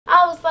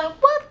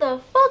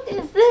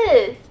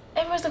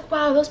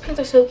wow, those pants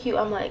are so cute.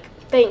 I'm like,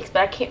 thanks,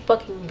 but I can't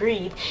fucking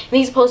breathe. And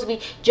these are supposed to be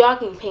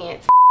jogging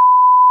pants.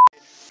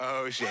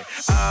 Oh shit,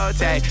 oh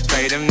take,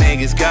 pray them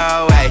niggas go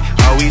away.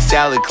 Oh, we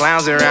sell the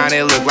clowns around,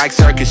 it look like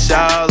circus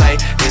show. Like,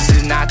 this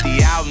is not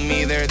the album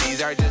either, these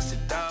are just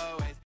the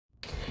throwaways.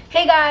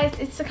 Hey guys,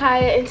 it's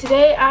Saikia, and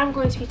today I'm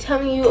going to be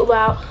telling you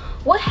about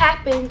what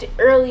happened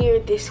earlier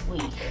this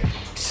week.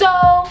 So,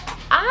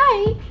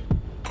 I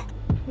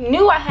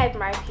knew I had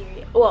my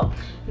period. Well,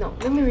 no,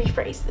 let me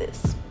rephrase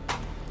this.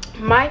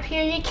 My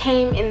period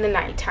came in the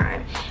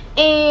nighttime,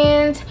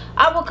 and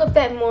I woke up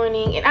that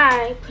morning and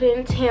I put in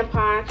a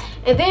tampon,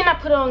 and then I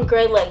put on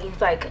gray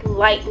leggings, like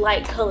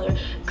light color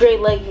gray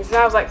leggings, and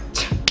I was like,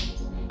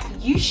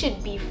 you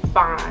should be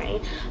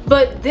fine.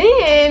 But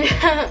then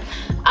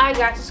I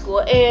got to school,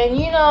 and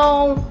you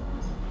know,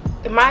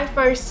 my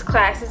first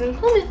class is in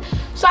Plymouth,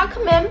 so I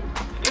come in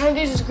and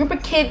there's this group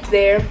of kids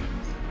there.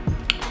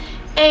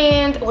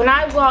 And when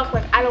I walk,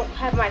 like, I don't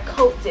have my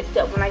coat zipped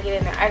up when I get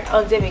in there. I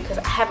unzip it because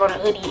I have on a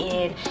hoodie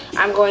and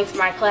I'm going to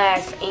my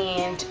class,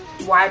 and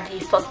why the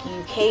fuck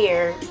you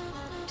care?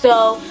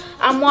 So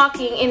I'm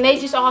walking and they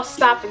just all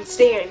stop and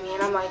stare at me,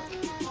 and I'm like,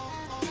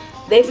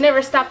 they've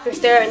never stopped and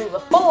stared at me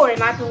before,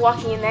 and I've been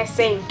walking in that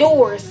same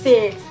door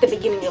since the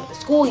beginning of the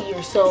school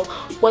year, so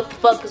what the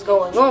fuck is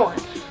going on?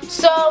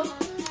 So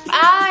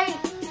I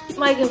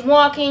am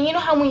walking. You know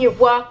how when you're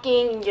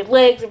walking and your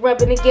legs are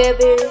rubbing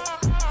together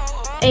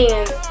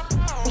and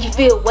you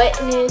feel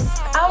wetness?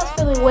 I was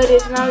feeling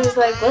wetness, and I was just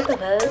like, what the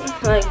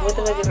fuck? Like, what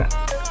the fuck is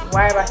that?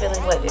 Why am I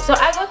feeling wetness? So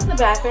I go to the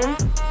bathroom,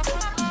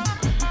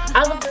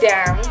 I look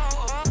down,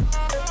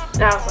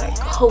 and I was like,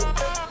 holy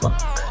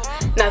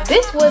fuck. Now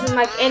this wasn't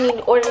like any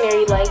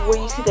ordinary, like, where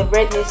you see the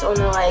redness on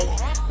the, like,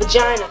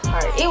 vagina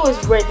part. It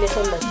was redness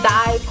on the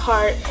thigh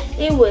part.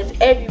 It was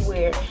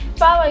everywhere.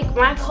 So I, like,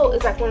 my coat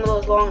is like one of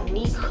those long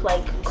knee,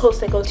 like, coats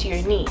that go to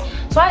your knee.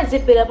 So I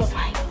zip it up. I'm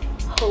like,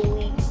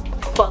 holy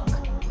fuck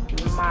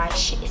my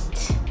shit.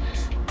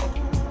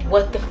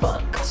 What the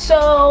fuck?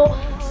 So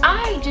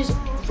I just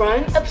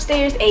run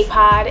upstairs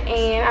APOD,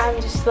 and I'm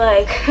just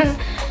like,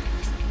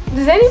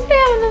 does anybody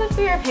have another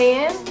pair of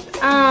pants?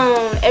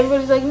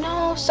 Everybody's like,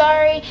 no,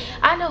 sorry.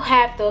 I know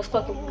half those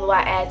fucking people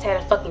I asked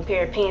had a fucking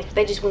pair of pants, but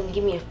they just wouldn't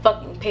give me a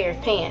fucking pair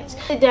of pants.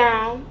 I sit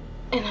down,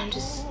 and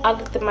I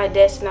looked at my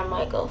desk, and I'm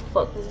like, oh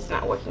fuck, this is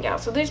not working out.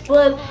 So there's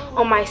blood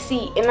on my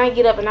seat, and I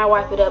get up and I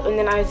wipe it up, and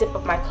then I zip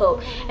up my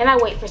coat, and I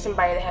wait for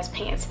somebody that has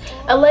pants.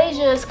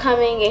 Alasia is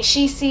coming, and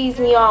she sees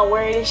me all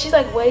worried, and she's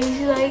like, wait,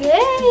 she's like,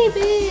 hey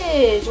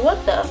bitch,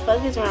 what the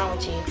fuck is wrong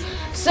with you?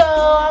 So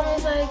I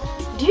was like,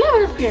 do you have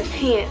another pair of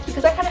pants?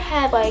 Because I kind of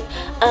had like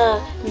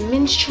a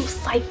menstrual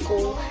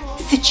cycle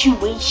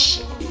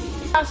situation.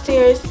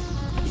 Downstairs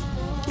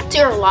to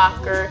her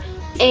locker,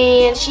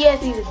 and she has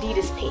these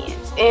Adidas pants.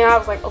 And I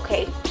was like,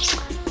 okay,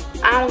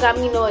 I don't got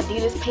me no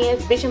Adidas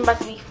pants. Bitch, I'm about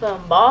to be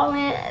feeling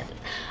ballin'.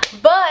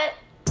 But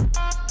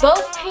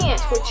those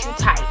pants were too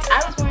tight.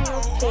 I was wearing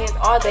those pants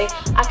all day.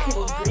 I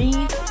couldn't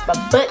breathe.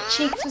 My butt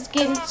cheeks was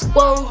getting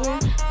swollen.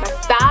 My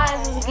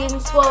thighs was getting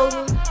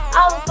swollen.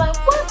 I was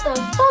like, what the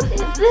fuck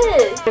is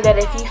this? That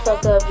if you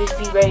fuck up, just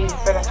be ready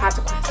for the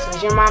consequences.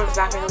 Because your mom is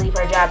not going to leave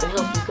her job and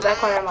help you. Because I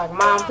called her, I'm like,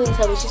 Mom, please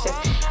help me. She says,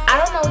 I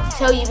don't know what to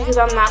tell you because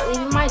I'm not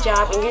leaving my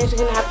job, and you're just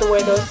going to have to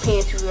wear those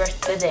pants for the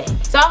rest of the day.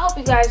 So I hope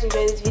you guys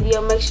enjoyed this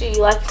video. Make sure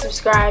you like and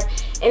subscribe.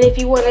 And if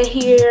you want to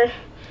hear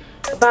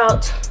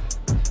about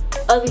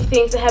other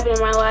things that happen in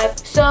my life.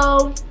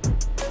 So,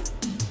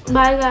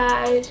 bye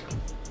guys.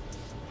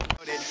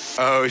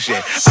 Oh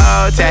shit,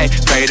 oh take,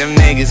 pray them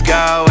niggas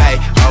go away.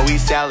 Oh, we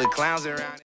sell the clowns around.